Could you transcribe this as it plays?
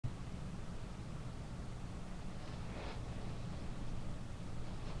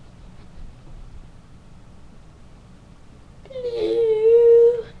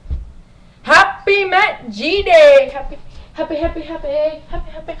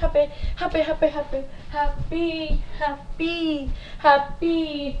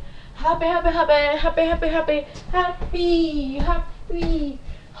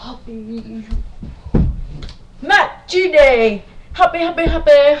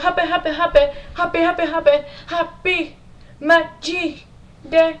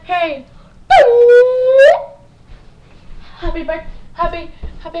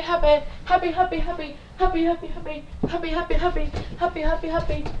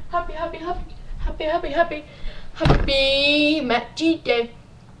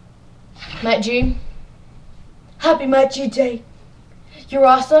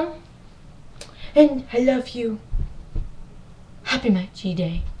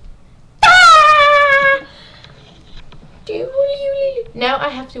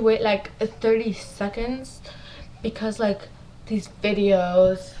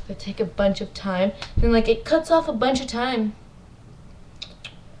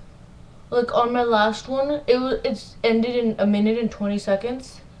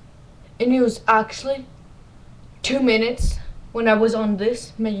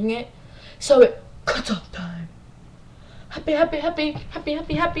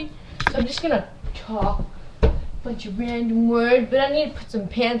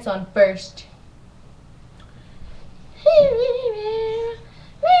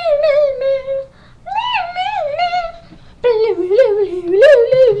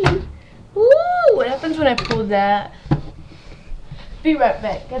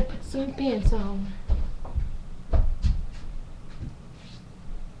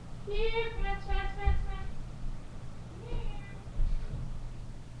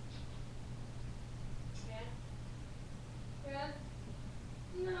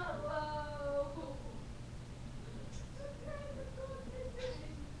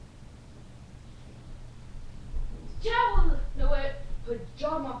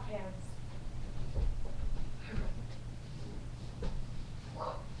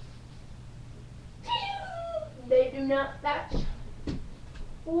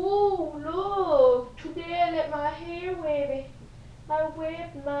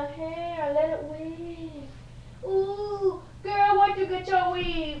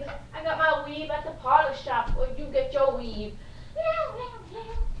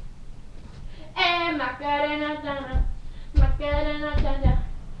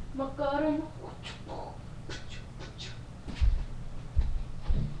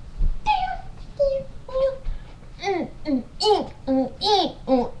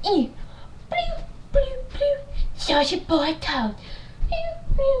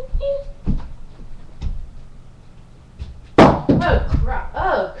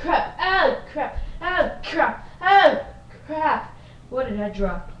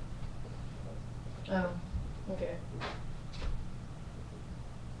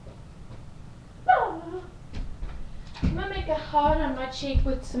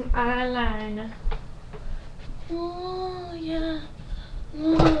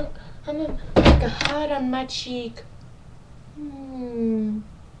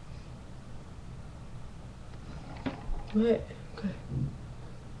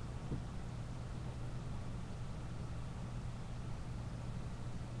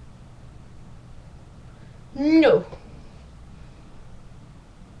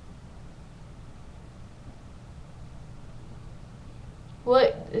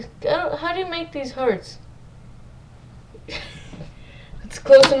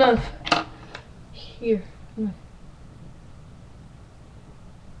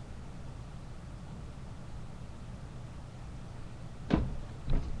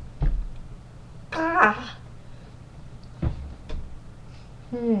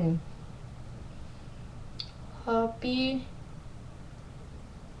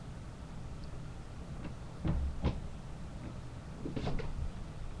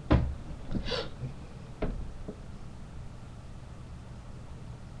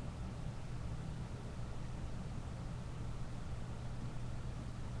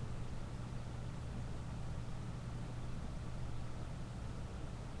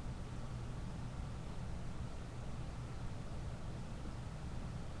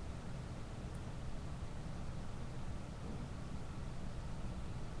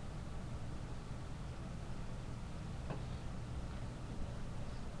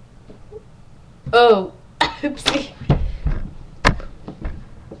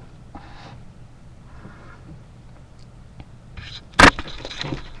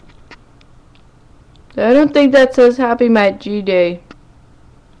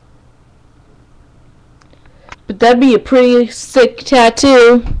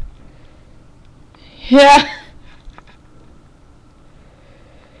Yeah.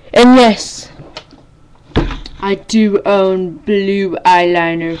 And yes, I do own blue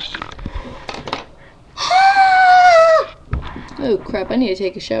eyeliner. Oh crap, I need to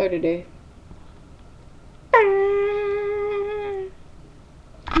take a shower today.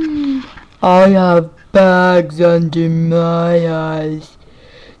 I have bags under my eyes.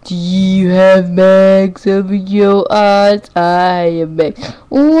 Do you have bags over your eyes? I have bags.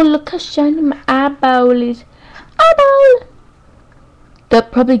 Oh, look how shiny my eyeball is. Eyeball!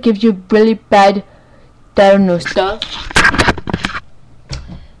 That probably gives you really bad, I don't know, stuff.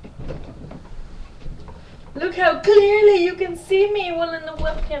 Look how clearly you can see me. Well, in the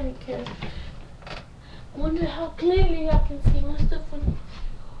webcam you can. Wonder how clearly I can see my stuff.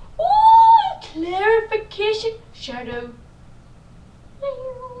 Oh, clarification. Shadow.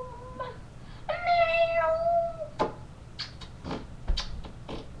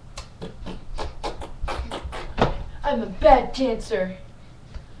 I'm a bad dancer.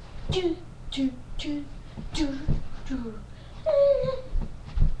 Do, do, do, do, do.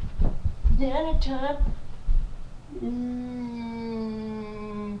 Nana time. No.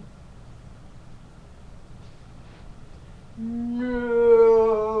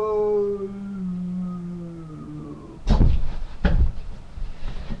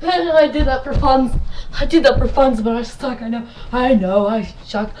 I did that for fun. But I suck. I know. I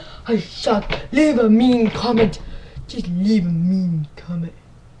suck. Leave a mean comment. Just leave a mean comment.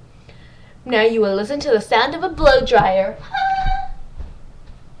 Now you will listen to the sound of a blow dryer.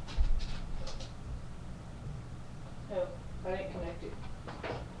 Oh, I didn't connect it.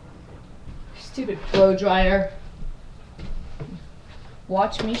 Stupid blow dryer.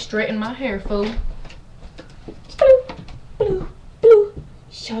 Watch me straighten my hair, fool. Blue.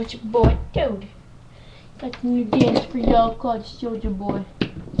 Soldier boy, dude. Got a new dance for y'all called Soldier Boy.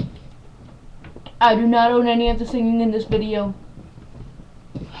 I do not own any of the singing in this video.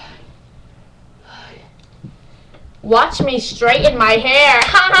 Watch me straighten my hair.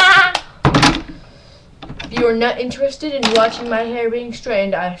 If you are not interested in watching my hair being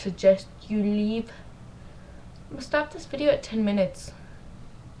straightened, I suggest you leave. I'm gonna stop this video at 10 minutes.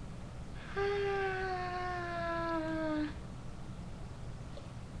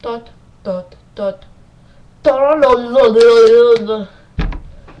 Dot.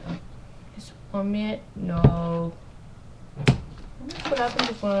 Is it 1 minute? No. What happens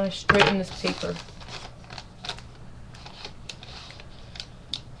if I straighten this paper?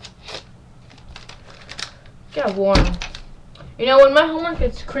 Got warm. You know, when my homework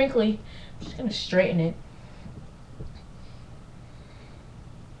gets crinkly, I'm just gonna straighten it.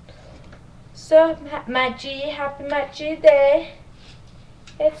 So, MattG, happy MattG Day.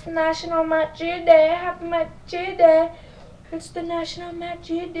 It's National MattG Day. Happy MattG Day. It's the National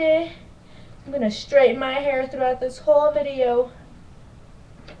MattG Day. I'm gonna straighten my hair throughout this whole video.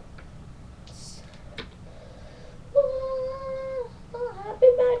 Happy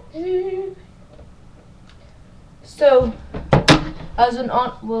MattG. So, as an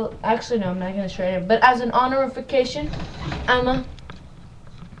well, actually no, I'm not gonna straighten it. But as an honorification, I'm gonna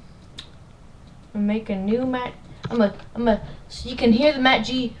make a new so you can hear the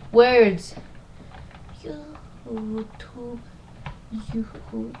MattG words. YouTube.com.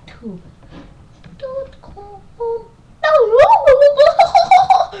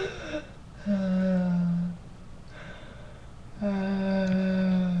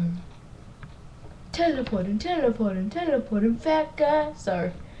 Teleporting, fat guy.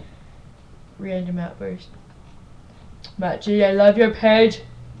 Sorry. Random outburst. MattG, I love your page.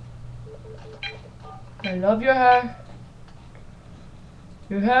 I love your hair.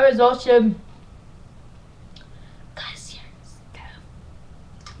 Your hair is awesome. Guys, you're so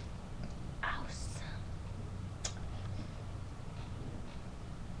awesome.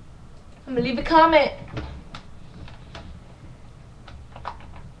 I'm gonna leave a comment.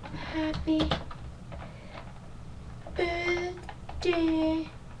 Happy birthday,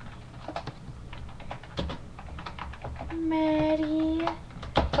 Maddie.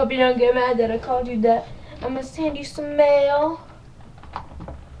 Hope you don't get mad that I called you that. I'm gonna send you some mail.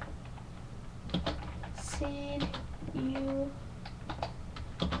 Send you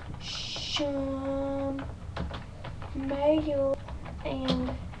some mail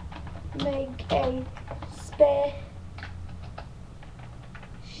and make a special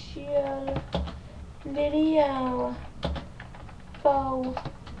video for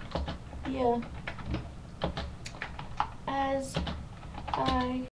you as I